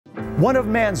One of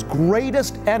man's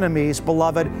greatest enemies,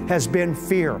 beloved, has been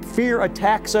fear. Fear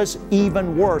attacks us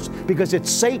even worse because it's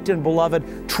Satan,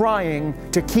 beloved, trying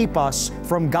to keep us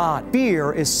from God.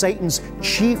 Fear is Satan's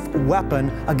chief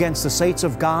weapon against the saints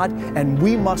of God, and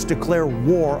we must declare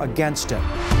war against it.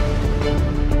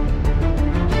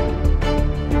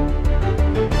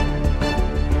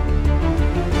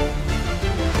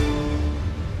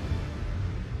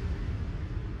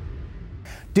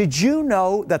 Did you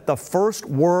know that the first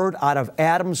word out of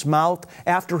Adam's mouth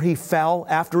after he fell,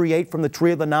 after he ate from the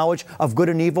tree of the knowledge of good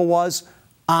and evil was,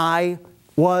 I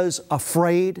was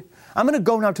afraid? I'm going to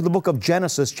go now to the book of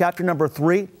Genesis, chapter number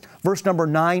 3, verse number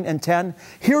 9 and 10.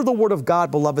 Hear the word of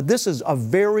God, beloved. This is a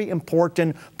very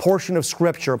important portion of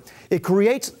Scripture. It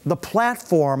creates the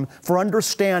platform for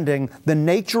understanding the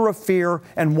nature of fear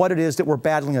and what it is that we're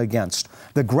battling against.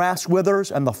 The grass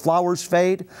withers and the flowers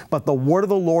fade, but the word of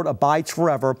the Lord abides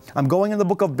forever. I'm going in the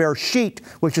book of Bereshit,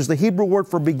 which is the Hebrew word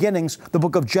for beginnings, the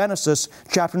book of Genesis,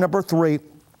 chapter number 3,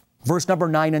 verse number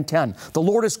 9 and 10. The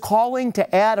Lord is calling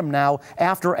to Adam now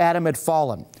after Adam had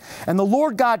fallen. And the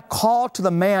Lord God called to the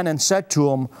man and said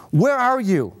to him, "Where are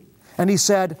you?" And he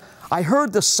said, "I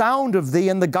heard the sound of thee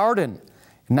in the garden."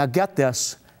 Now get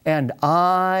this, "and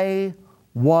I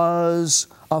was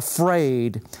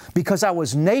afraid because I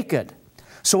was naked,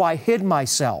 so I hid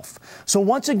myself." So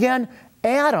once again,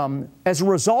 Adam, as a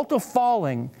result of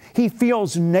falling, he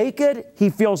feels naked, he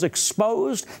feels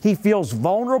exposed, he feels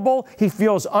vulnerable, he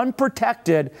feels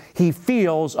unprotected, he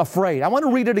feels afraid. I want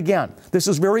to read it again. This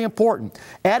is very important.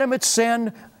 Adam had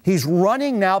sinned. He's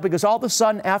running now because all of a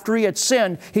sudden, after he had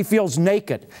sinned, he feels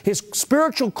naked. His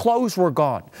spiritual clothes were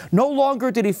gone. No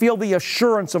longer did he feel the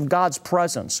assurance of God's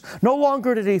presence. No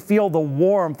longer did he feel the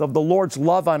warmth of the Lord's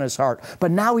love on his heart.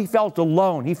 But now he felt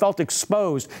alone. He felt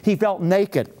exposed. He felt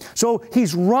naked. So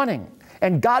he's running,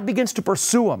 and God begins to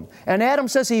pursue him. And Adam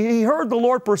says he heard the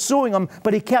Lord pursuing him,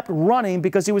 but he kept running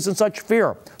because he was in such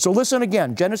fear. So listen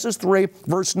again, Genesis 3,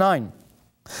 verse 9.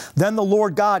 Then the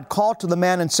Lord God called to the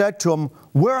man and said to him,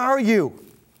 "Where are you?"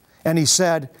 And he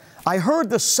said, "I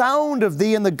heard the sound of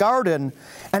thee in the garden,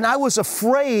 and I was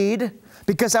afraid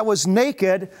because I was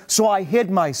naked, so I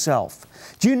hid myself."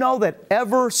 Do you know that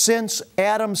ever since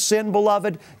Adam's sin,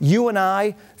 beloved, you and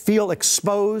I feel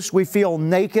exposed, we feel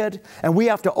naked, and we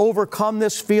have to overcome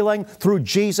this feeling through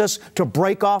Jesus to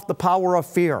break off the power of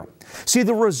fear. See,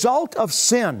 the result of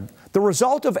sin, the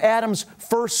result of Adam's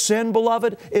first sin,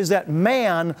 beloved, is that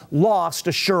man lost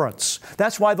assurance.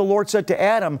 That's why the Lord said to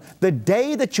Adam, "The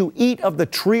day that you eat of the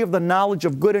tree of the knowledge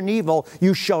of good and evil,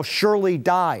 you shall surely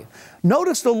die."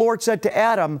 Notice the Lord said to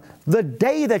Adam, "The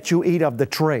day that you eat of the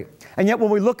tree." And yet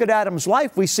when we look at Adam's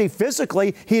life, we see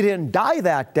physically he didn't die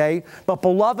that day, but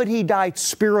beloved, he died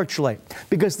spiritually.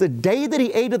 Because the day that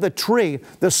he ate of the tree,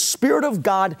 the Spirit of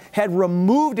God had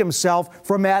removed himself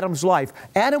from Adam's life.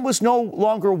 Adam was no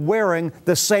longer wearing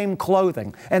the same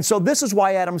clothing. And so this is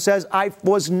why Adam says, "I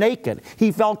was naked."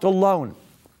 He felt alone.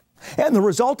 And the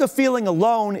result of feeling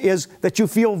alone is that you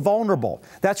feel vulnerable.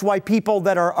 That's why people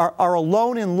that are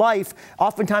alone in life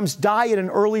oftentimes die at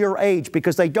an earlier age,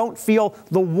 because they don't feel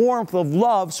the warmth of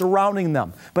love surrounding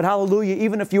them. But hallelujah,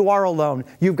 even if you are alone,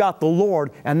 you've got the Lord,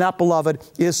 and that, beloved,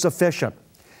 is sufficient.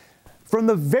 From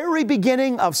the very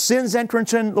beginning of sin's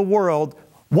entrance in the world,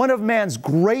 one of man's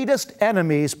greatest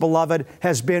enemies, beloved,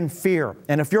 has been fear.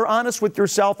 And if you're honest with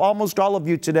yourself, almost all of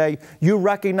you today, you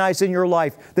recognize in your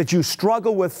life that you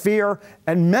struggle with fear,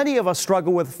 and many of us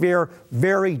struggle with fear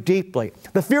very deeply.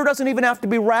 The fear doesn't even have to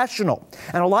be rational.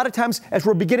 And a lot of times, as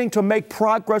we're beginning to make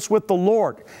progress with the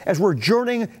Lord, as we're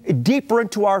journeying deeper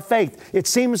into our faith, it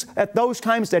seems at those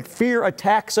times that fear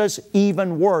attacks us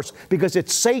even worse, because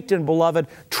it's Satan, beloved,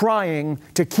 trying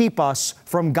to keep us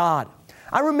from God.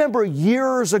 I remember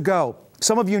years ago,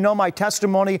 some of you know my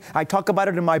testimony, I talk about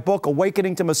it in my book,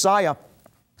 Awakening to Messiah,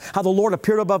 how the Lord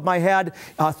appeared above my head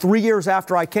 3 years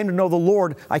after I came to know the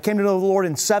Lord. I came to know the Lord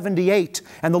in 78,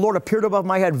 and the Lord appeared above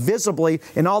my head visibly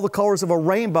in all the colors of a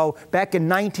rainbow back in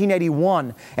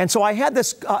 1981. And so I had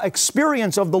this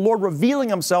experience of the Lord revealing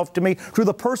Himself to me through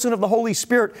the person of the Holy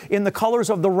Spirit in the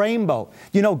colors of the rainbow.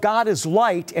 You know, God is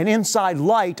light, and inside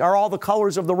light are all the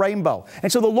colors of the rainbow.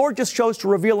 And so the Lord just chose to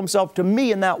reveal Himself to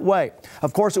me in that way.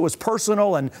 Of course, it was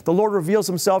personal, and the Lord reveals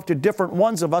Himself to different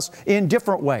ones of us in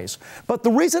different ways. But the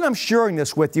reason I'm sharing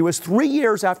this with you is 3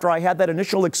 years after I had that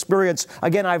initial experience.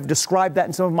 Again, I've described that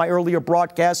in some of my earlier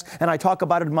broadcasts, and I talk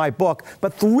about it in my book.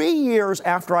 But 3 years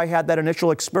after I had that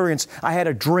initial experience, I had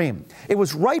a dream. It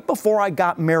was right before I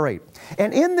got married.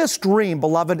 And in this dream,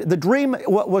 beloved, the dream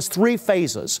was 3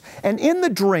 phases. And in the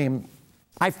dream,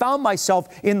 I found myself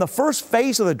in the first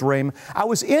phase of the dream. I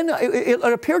was in, it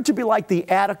appeared to be like the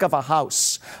attic of a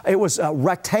house. It was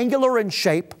rectangular in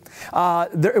shape.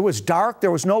 It was dark.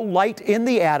 There was no light in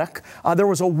the attic. There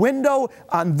was a window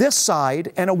on this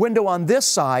side and a window on this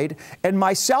side, and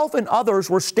myself and others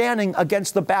were standing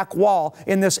against the back wall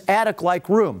in this attic-like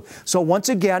room. So once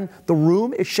again, the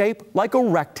room is shaped like a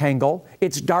rectangle.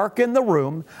 It's dark in the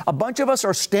room. A bunch of us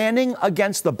are standing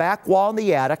against the back wall in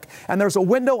the attic, and there's a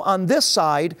window on this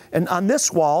side and on this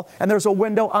wall, and there's a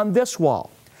window on this wall.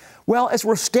 Well, as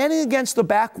we're standing against the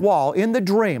back wall in the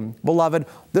dream, beloved,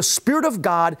 the Spirit of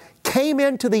God came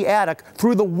into the attic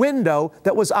through the window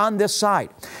that was on this side.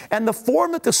 And the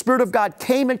form that the Spirit of God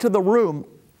came into the room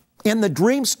in the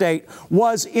dream state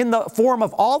was in the form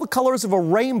of all the colors of a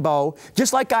rainbow,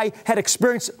 just like I had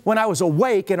experienced when I was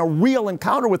awake in a real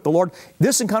encounter with the Lord.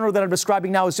 This encounter that I'm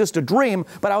describing now is just a dream,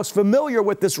 but I was familiar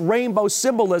with this rainbow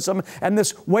symbolism and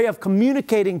this way of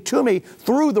communicating to me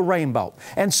through the rainbow.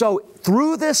 And so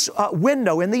through this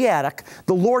window in the attic,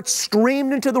 the Lord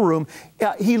streamed into the room.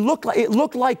 It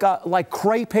looked like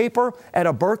crepe paper at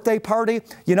a birthday party.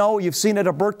 You know, you've seen at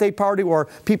a birthday party where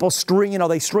people string,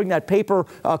 they string that paper,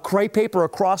 crepe paper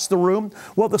across the room.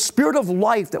 Well, the Spirit of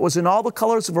life that was in all the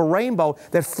colors of a rainbow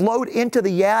that flowed into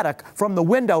the attic from the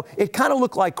window, it kind of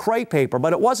looked like crepe paper,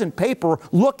 but it wasn't paper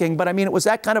looking, but I mean, it was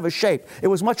that kind of a shape. It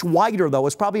was much wider, though. It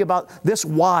was probably about this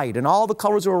wide, and all the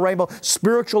colors of a rainbow,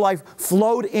 spiritual life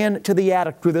flowed into the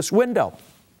attic through this window.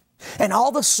 And all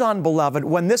of a sudden, beloved,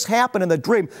 when this happened in the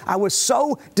dream, I was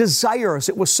so desirous.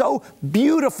 It was so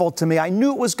beautiful to me. I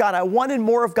knew it was God. I wanted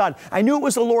more of God. I knew it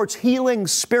was the Lord's healing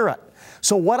Spirit.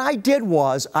 So what I did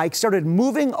was I started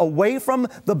moving away from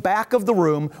the back of the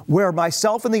room where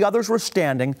myself and the others were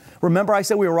standing. Remember, I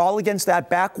said we were all against that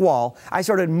back wall. I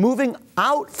started moving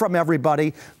out from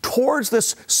everybody towards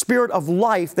this Spirit of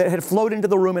life that had flowed into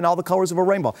the room in all the colors of a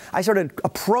rainbow. I started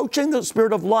approaching the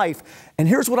Spirit of life, and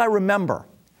here's what I remember.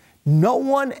 No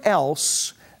one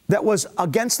else that was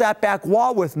against that back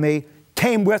wall with me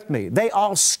came with me. They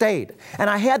all stayed. And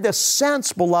I had this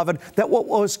sense, beloved, that what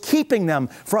was keeping them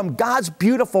from God's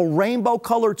beautiful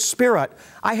rainbow-colored Spirit,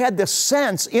 I had this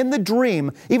sense in the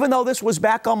dream, even though this was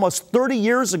back almost 30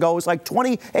 years ago, it was like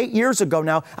 28 years ago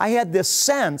now, I had this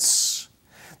sense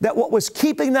that what was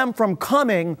keeping them from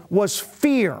coming was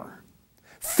fear.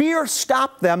 Fear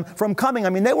stopped them from coming.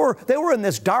 I mean, they were in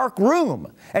this dark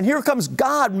room, and here comes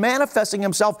God manifesting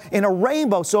Himself in a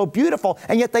rainbow so beautiful,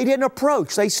 and yet they didn't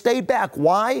approach. They stayed back.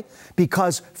 Why?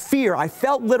 Because fear. I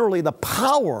felt literally the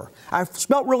power. I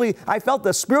felt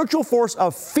the spiritual force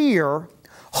of fear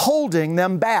holding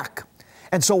them back.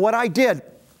 And so what I did,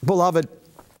 beloved,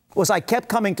 was I kept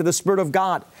coming to the Spirit of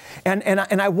God. And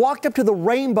I walked up to the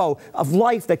rainbow of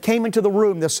life that came into the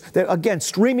room, again,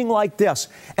 streaming like this.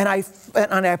 And I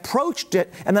approached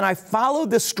it, and then I followed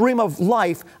this stream of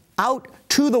life out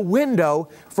to the window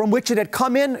from which it had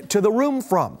come into the room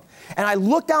from. And I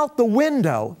looked out the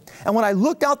window, and when I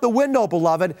looked out the window,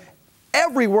 beloved,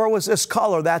 everywhere was this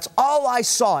color. That's all I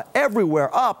saw.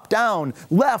 Everywhere, up, down,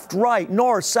 left, right,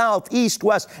 north, south, east,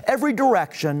 west, every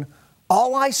direction.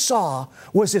 All I saw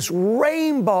was this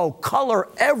rainbow color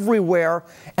everywhere,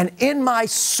 and in my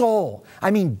soul,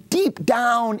 I mean deep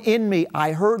down in me,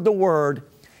 I heard the word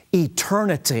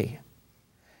eternity.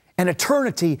 And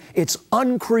eternity, it's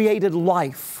uncreated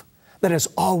life that has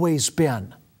always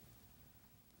been.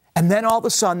 And then all of a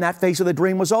sudden, that phase of the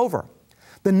dream was over.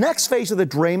 The next phase of the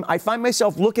dream, I find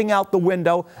myself looking out the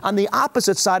window on the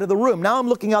opposite side of the room. Now I'm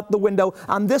looking out the window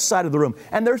on this side of the room.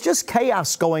 And there's just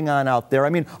chaos going on out there. I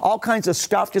mean, all kinds of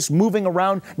stuff just moving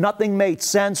around. Nothing made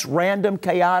sense, random,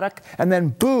 chaotic. And then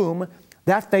boom,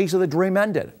 that phase of the dream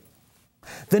ended.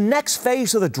 The next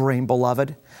phase of the dream,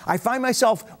 beloved, I find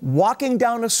myself walking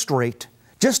down a street,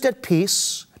 just at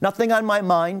peace, nothing on my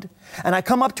mind. And I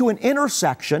come up to an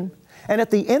intersection. And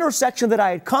at the intersection that I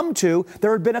had come to,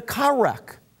 there had been a car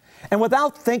wreck. And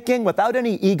without thinking, without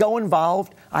any ego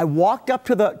involved, I walked up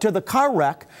to the car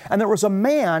wreck, and there was a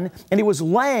man, and he was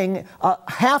laying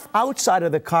half outside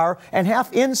of the car and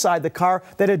half inside the car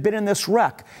that had been in this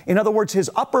wreck. In other words, his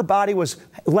upper body was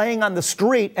laying on the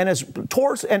street, and his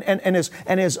torso and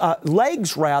his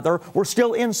legs rather were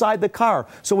still inside the car.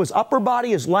 So his upper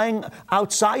body is laying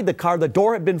outside the car. The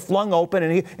door had been flung open,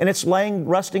 and it's laying,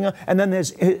 resting, and then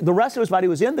the rest of his body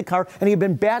was in the car, and he had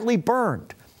been badly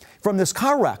burned from this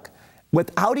car wreck.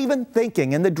 Without even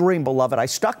thinking in the dream, beloved, I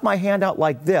stuck my hand out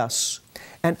like this,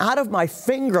 and out of my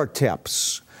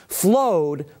fingertips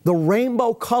flowed the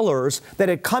rainbow colors that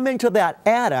had come into that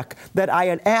attic that I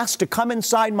had asked to come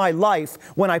inside my life.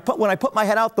 When I put my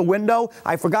head out the window,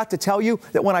 I forgot to tell you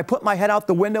that when I put my head out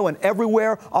the window and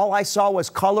everywhere all I saw was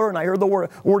color and I heard the word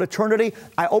eternity,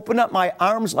 I opened up my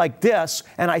arms like this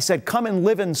and I said, come and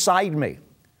live inside me.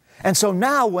 And so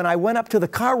now when I went up to the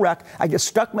car wreck, I just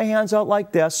stuck my hands out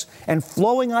like this, and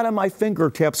flowing out of my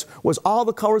fingertips was all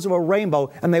the colors of a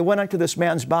rainbow, and they went into this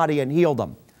man's body and healed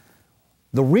him.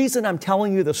 The reason I'm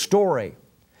telling you the story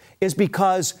is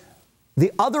because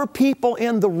the other people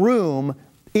in the room,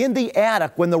 in the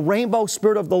attic, when the rainbow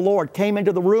Spirit of the Lord came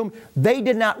into the room, they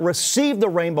did not receive the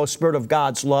rainbow Spirit of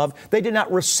God's love. They did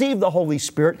not receive the Holy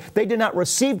Spirit. They did not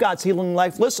receive God's healing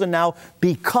life. Listen now,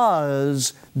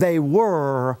 because they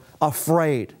were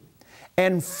afraid.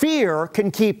 And fear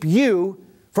can keep you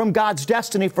from God's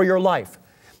destiny for your life.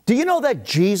 Do you know that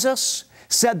Jesus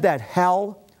said that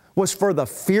hell was for the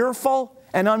fearful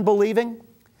and unbelieving?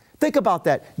 Think about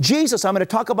that. Jesus, I'm going to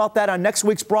talk about that on next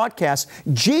week's broadcast.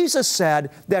 Jesus said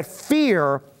that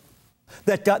fear,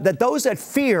 that those that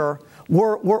fear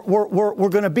were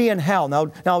going to be in hell.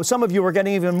 Now, some of you are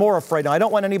getting even more afraid. Now, I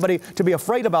don't want anybody to be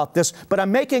afraid about this, but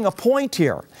I'm making a point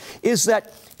here, is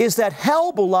that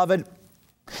hell, beloved,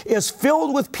 is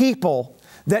filled with people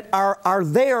that are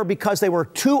there because they were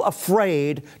too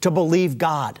afraid to believe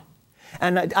God.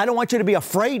 And I don't want you to be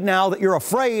afraid now that you're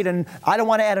afraid, and I don't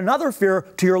want to add another fear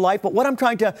to your life, but what I'm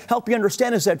trying to help you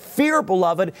understand is that fear,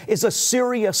 beloved, is a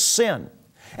serious sin.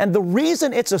 And the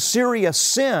reason it's a serious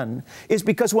sin is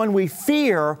because when we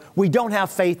fear, we don't have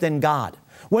faith in God.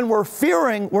 When we're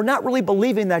fearing, we're not really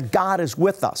believing that God is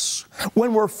with us.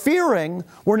 When we're fearing,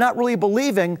 we're not really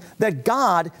believing that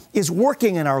God is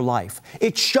working in our life.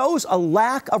 It shows a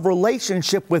lack of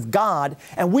relationship with God,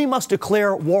 and we must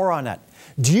declare war on it.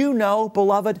 Do you know,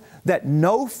 beloved, that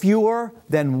no fewer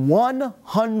than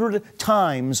 100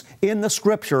 times in the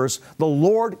Scriptures, the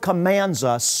Lord commands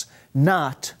us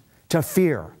not to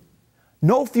fear?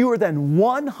 No fewer than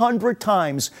 100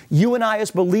 times you and I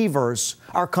as believers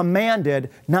are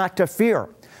commanded not to fear.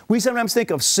 We sometimes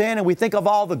think of sin and we think of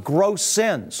all the gross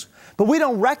sins. But we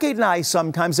don't recognize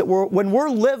sometimes that when we're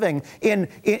living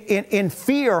in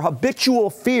fear, habitual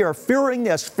fear, fearing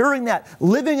this, fearing that,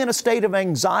 living in a state of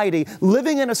anxiety,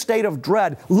 living in a state of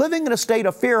dread, living in a state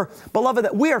of fear, beloved,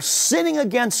 that we are sinning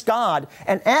against God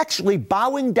and actually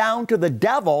bowing down to the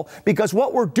devil, because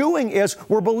what we're doing is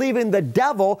we're believing the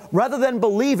devil rather than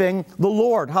believing the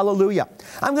Lord. Hallelujah.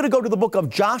 I'm going to go to the book of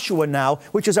Joshua now,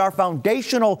 which is our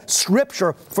foundational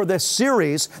scripture for this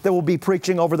series that we'll be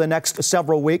preaching over the next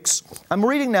several weeks. I'm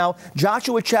reading now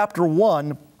Joshua chapter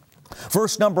 1,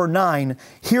 verse number 9.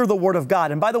 Hear the word of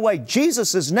God. And by the way,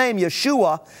 Jesus' name,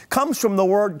 Yeshua, comes from the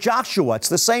word Joshua. It's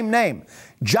the same name.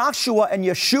 Joshua and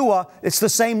Yeshua, it's the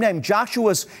same name.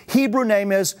 Joshua's Hebrew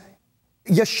name is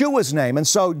Yeshua's name. And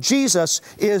so Jesus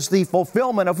is the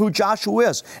fulfillment of who Joshua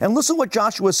is. And listen what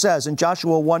Joshua says in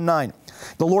Joshua 1:9.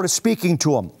 The Lord is speaking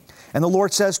to him. And the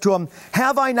Lord says to him,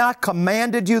 have I not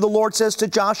commanded you, the Lord says to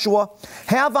Joshua,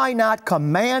 have I not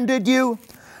commanded you?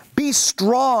 Be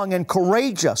strong and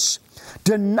courageous.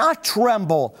 Do not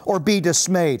tremble or be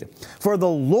dismayed, for the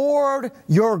Lord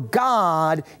your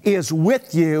God is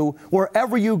with you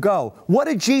wherever you go. What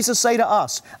did Jesus say to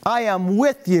us? I am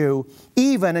with you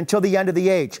even until the end of the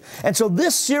age. And so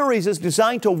this series is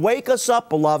designed to wake us up,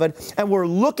 beloved, and we're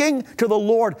looking to the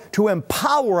Lord to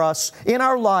empower us in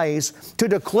our lives to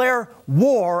declare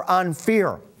war on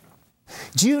fear.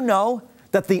 Do you know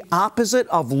that the opposite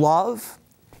of love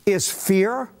is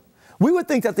fear? We would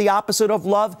think that the opposite of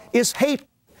love is hate.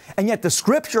 And yet the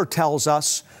Scripture tells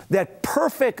us that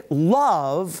perfect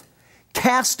love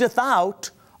casteth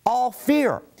out all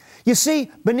fear. You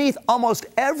see, beneath almost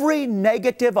every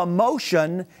negative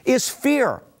emotion is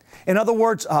fear. In other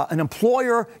words, an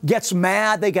employer gets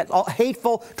mad, they get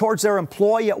hateful towards their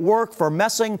employee at work for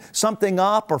messing something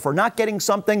up or for not getting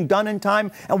something done in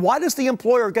time. And why does the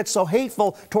employer get so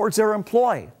hateful towards their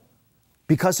employee?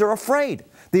 Because they're afraid.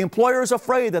 The employer is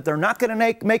afraid that they're not going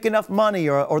to make enough money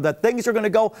or that things are going to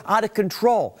go out of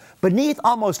control. Beneath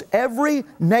almost every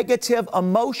negative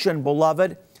emotion,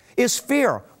 beloved, is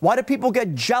fear. Why do people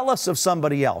get jealous of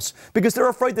somebody else? Because they're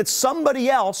afraid that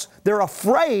they're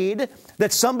afraid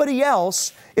that somebody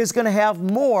else is going to have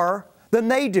more than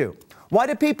they do. Why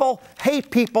do people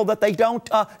hate people that they don't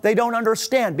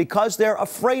understand? Because they're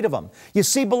afraid of them. You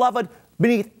see, beloved,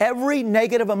 beneath every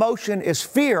negative emotion is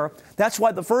fear. That's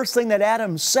why the first thing that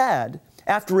Adam said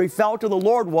after he fell to the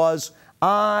Lord was,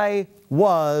 I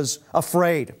was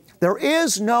afraid. There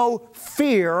is no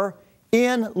fear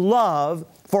in love,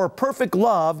 for perfect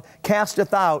love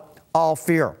casteth out all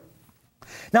fear.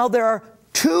 Now there are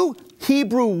two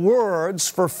Hebrew words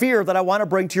for fear that I want to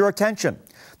bring to your attention.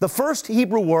 The first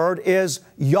Hebrew word is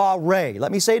Yahweh.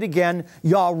 Let me say it again,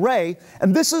 Yahweh.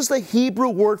 And this is the Hebrew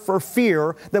word for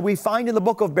fear that we find in the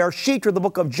book of Bereshit, or the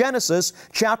book of Genesis,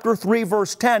 chapter 3,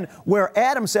 verse 10, where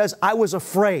Adam says, I was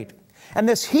afraid. And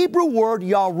this Hebrew word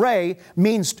Yahweh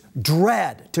means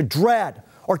dread,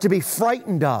 or to be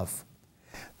frightened of.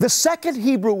 The second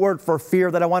Hebrew word for fear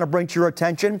that I want to bring to your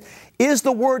attention is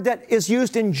the word that is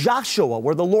used in Joshua,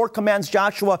 where the Lord commands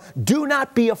Joshua, do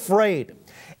not be afraid.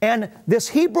 And this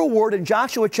Hebrew word in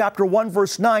Joshua chapter 1,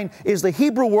 verse 9 is the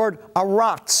Hebrew word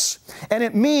aratz. And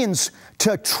it means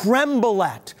to tremble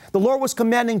at. The Lord was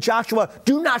commanding Joshua,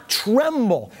 do not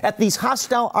tremble at these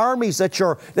hostile armies that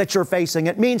you're facing.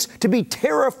 It means to be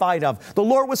terrified of. The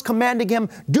Lord was commanding him,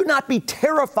 do not be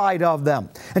terrified of them.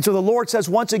 And so the Lord says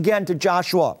once again to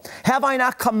Joshua, have I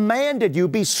not commanded you,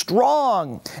 be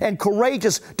strong and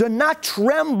courageous, do not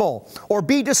tremble or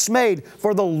be dismayed,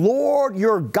 for the Lord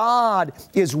your God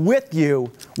is with you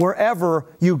wherever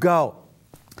you go.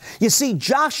 You see,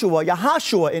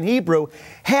 Yahashua in Hebrew,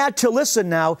 had to, listen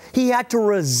now, he had to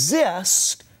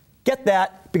resist, get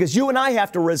that, because you and I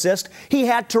have to resist. He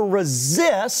had to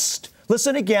resist,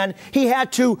 listen again, he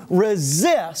had to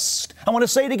resist. I want to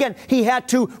say it again, he had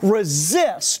to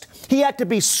resist. He had to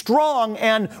be strong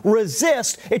and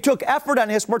resist. It took effort on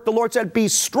his part. The Lord said, be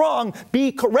strong,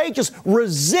 be courageous,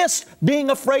 resist being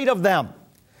afraid of them.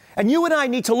 And you and I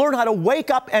need to learn how to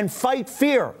wake up and fight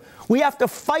fear. We have to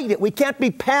fight it. We can't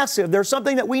be passive. There's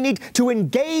something that we need to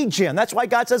engage in. That's why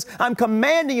God says, I'm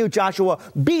commanding you, Joshua,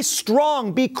 be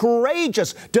strong, be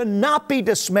courageous. Do not be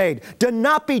dismayed. Do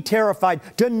not be terrified.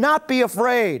 Do not be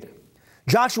afraid.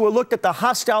 Joshua looked at the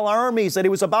hostile armies that he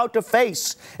was about to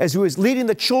face as he was leading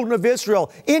the children of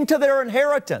Israel into their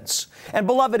inheritance. And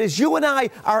beloved, as you and I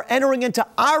are entering into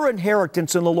our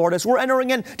inheritance in the Lord, as we're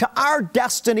entering into our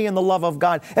destiny in the love of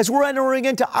God, as we're entering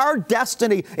into our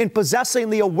destiny in possessing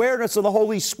the awareness of the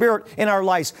Holy Spirit in our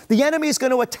lives, the enemy is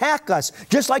going to attack us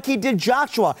just like he did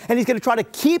Joshua, and he's going to try to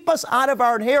keep us out of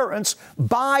our inheritance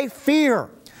by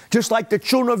fear. Just like the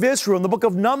children of Israel in the book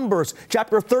of Numbers,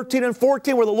 chapter 13 and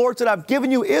 14, where the Lord said, I've given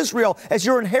you Israel as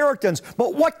your inheritance.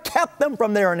 But what kept them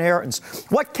from their inheritance?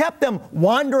 What kept them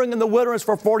wandering in the wilderness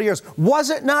for 40 years? Was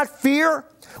it not fear?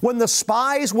 When the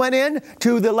spies went in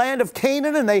to the land of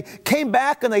Canaan and they came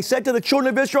back and they said to the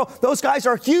children of Israel, those guys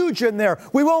are huge in there.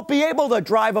 We won't be able to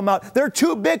drive them out. They're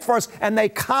too big for us. And they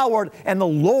cowered, and the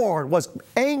Lord was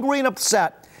angry and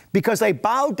upset, because they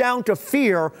bowed down to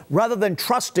fear rather than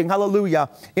trusting, hallelujah,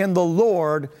 in the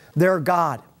Lord their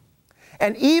God.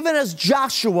 And even as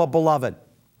Joshua, beloved,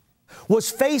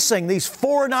 was facing these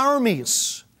foreign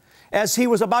armies, as he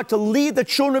was about to lead the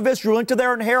children of Israel into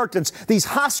their inheritance, these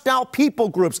hostile people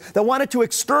groups that wanted to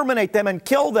exterminate them and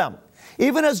kill them,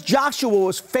 even as Joshua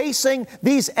was facing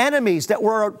these enemies that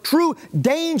were a true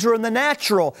danger in the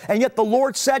natural, and yet the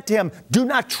Lord said to him, do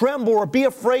not tremble or be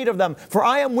afraid of them, for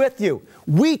I am with you.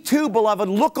 We too, beloved,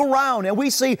 look around and we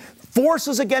see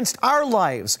forces against our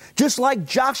lives, just like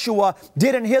Joshua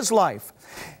did in his life.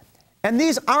 And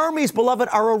these armies, beloved,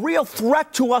 are a real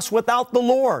threat to us without the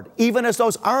Lord, even as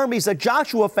those armies that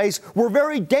Joshua faced were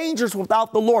very dangerous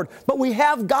without the Lord. But we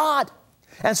have God.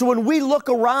 And so when we look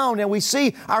around and we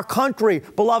see our country,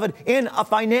 beloved, in a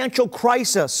financial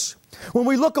crisis, when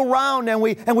we look around and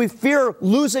we fear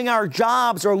losing our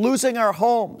jobs or losing our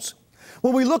homes,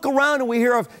 when we look around and we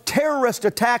hear of terrorist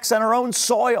attacks on our own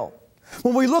soil,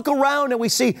 when we look around and we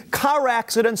see car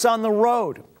accidents on the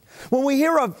road, when we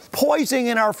hear of poisoning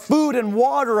in our food and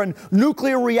water and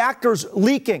nuclear reactors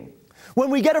leaking,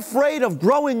 when we get afraid of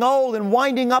growing old and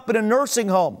winding up in a nursing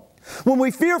home, when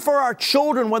we fear for our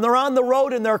children when they're on the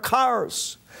road in their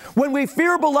cars, when we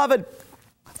fear, beloved,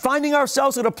 finding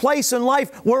ourselves at a place in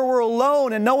life where we're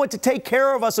alone and no one to take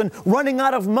care of us and running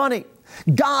out of money,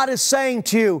 God is saying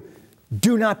to you,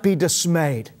 do not be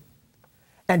dismayed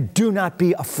and do not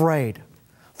be afraid,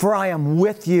 for I am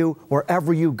with you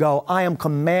wherever you go. I am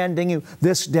commanding you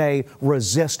this day,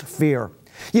 resist fear.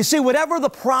 You see, whatever the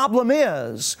problem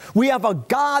is, we have a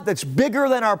God that's bigger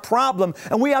than our problem,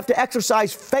 and we have to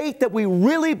exercise faith that we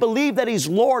really believe that He's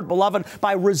Lord, beloved,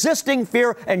 by resisting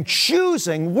fear and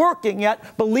choosing, working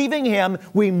yet, believing Him.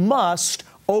 We must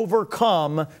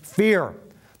overcome fear.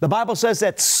 The Bible says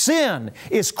that sin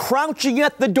is crouching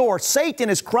at the door. Satan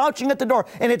is crouching at the door,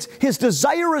 and his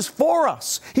desire is for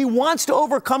us. He wants to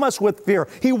overcome us with fear.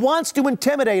 He wants to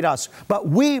intimidate us. But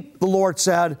we, the Lord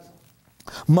said,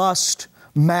 must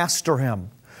master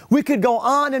him. We could go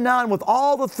on and on with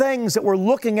all the things that we're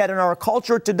looking at in our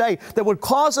culture today that would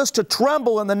cause us to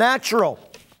tremble in the natural.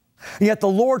 And yet the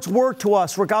Lord's word to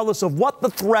us, regardless of what the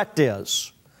threat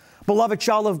is, Beloved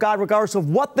child of God, regardless of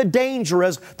what the danger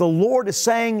is, the Lord is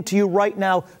saying to you right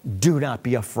now, do not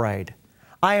be afraid.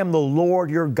 I am the Lord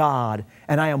your God,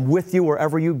 and I am with you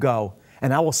wherever you go,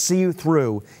 and I will see you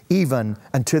through even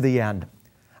unto the end.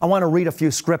 I want to read a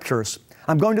few scriptures.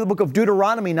 I'm going to the book of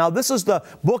Deuteronomy now. This is the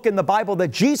book in the Bible that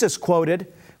Jesus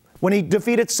quoted when He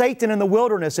defeated Satan in the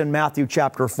wilderness in Matthew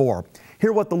chapter 4.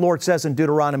 Hear what the Lord says in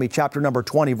Deuteronomy chapter number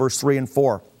 20, verse 3 and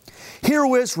 4. Hear,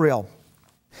 O Israel,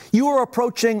 you are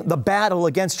approaching the battle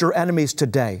against your enemies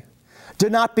today. Do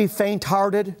not be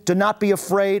faint-hearted, do not be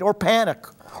afraid or panic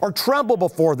or tremble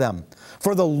before them.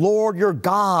 For the Lord your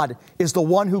God is the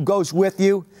one who goes with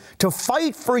you to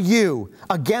fight for you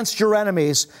against your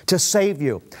enemies to save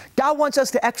you. God wants us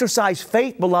to exercise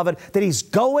faith, beloved, that He's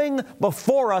going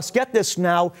before us, get this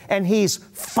now, and He's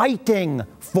fighting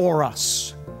for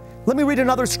us. Let me read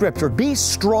another scripture. Be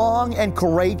strong and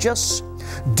courageous.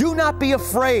 Do not be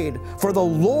afraid, for the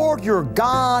Lord your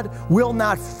God will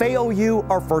not fail you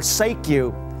or forsake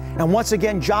you. And once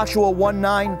again, Joshua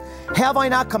 1:9, have I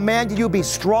not commanded you, be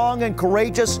strong and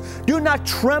courageous? Do not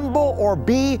tremble or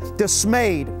be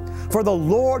dismayed, for the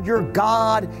Lord your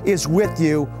God is with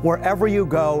you wherever you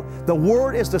go. The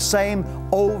word is the same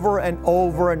over and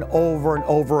over and over and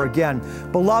over again.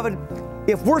 Beloved,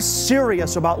 if we're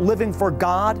serious about living for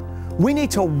God, we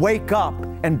need to wake up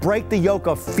and break the yoke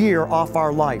of fear off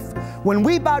our life. When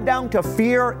we bow down to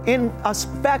fear, in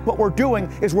effect what we're doing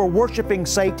is we're worshiping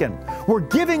Satan. We're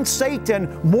giving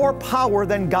Satan more power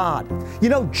than God. You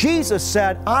know, Jesus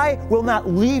said, I will not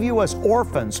leave you as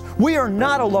orphans. We are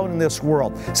not alone in this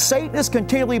world. Satan is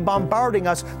continually bombarding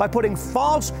us by putting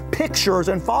false pictures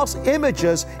and false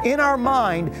images in our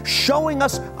mind, showing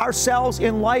us ourselves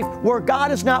in life where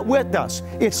God is not with us.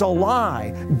 It's a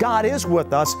lie. God is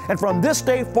with us. And from this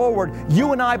day forward,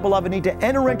 you and I, beloved, need to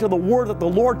enter into the word that the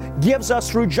Lord gives us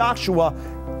through Joshua.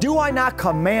 Do I not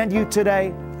command you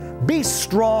today? Be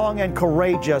strong and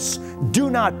courageous. Do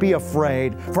not be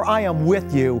afraid, for I am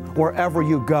with you wherever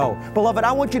you go. Beloved,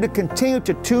 I want you to continue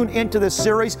to tune into this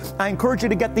series. I encourage you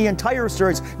to get the entire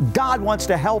series. God wants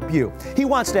to help you. He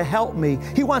wants to help me.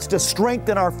 He wants to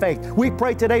strengthen our faith. We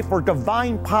pray today for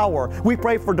divine power. We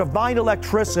pray for divine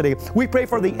electricity. We pray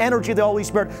for the energy of the Holy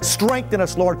Spirit. Strengthen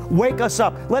us, Lord. Wake us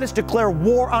up. Let us declare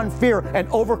war on fear and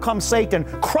overcome Satan,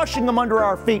 crushing him under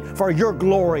our feet for your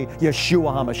glory,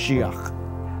 Yeshua Ha Mashiach.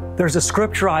 There's a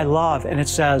scripture I love, and it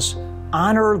says,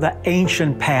 honor the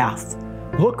ancient path.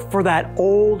 Look for that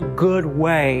old good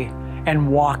way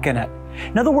and walk in it.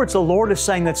 In other words, the Lord is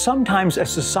saying that sometimes as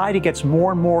society gets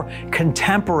more and more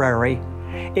contemporary,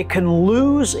 it can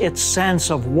lose its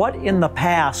sense of what in the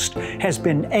past has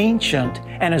been ancient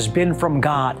and has been from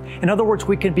God. In other words,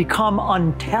 we can become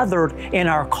untethered in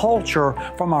our culture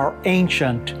from our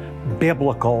ancient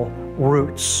biblical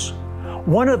roots.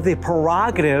 One of the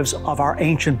prerogatives of our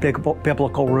ancient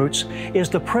biblical roots is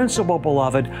the principle,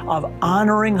 beloved, of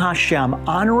honoring Hashem,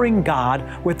 honoring God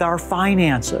with our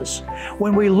finances.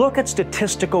 When we look at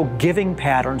statistical giving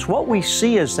patterns, what we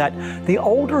see is that the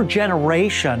older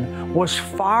generation was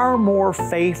far more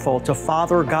faithful to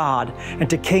Father God and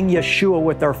to King Yeshua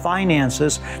with their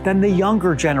finances than the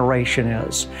younger generation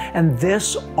is. And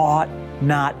this ought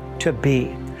not to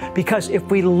be. Because if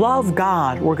we love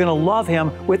God, we're going to love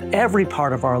Him with every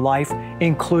part of our life,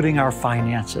 including our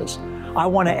finances. I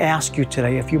want to ask you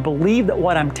today, if you believe that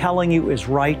what I'm telling you is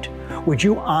right, would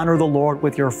you honor the Lord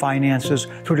with your finances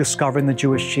through discovering the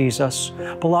Jewish Jesus?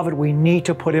 Beloved, we need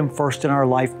to put Him first in our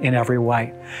life in every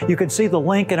way. You can see the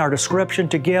link in our description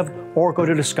to give, or go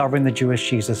to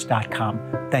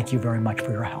discoveringthejewishjesus.com. Thank you very much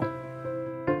for your help.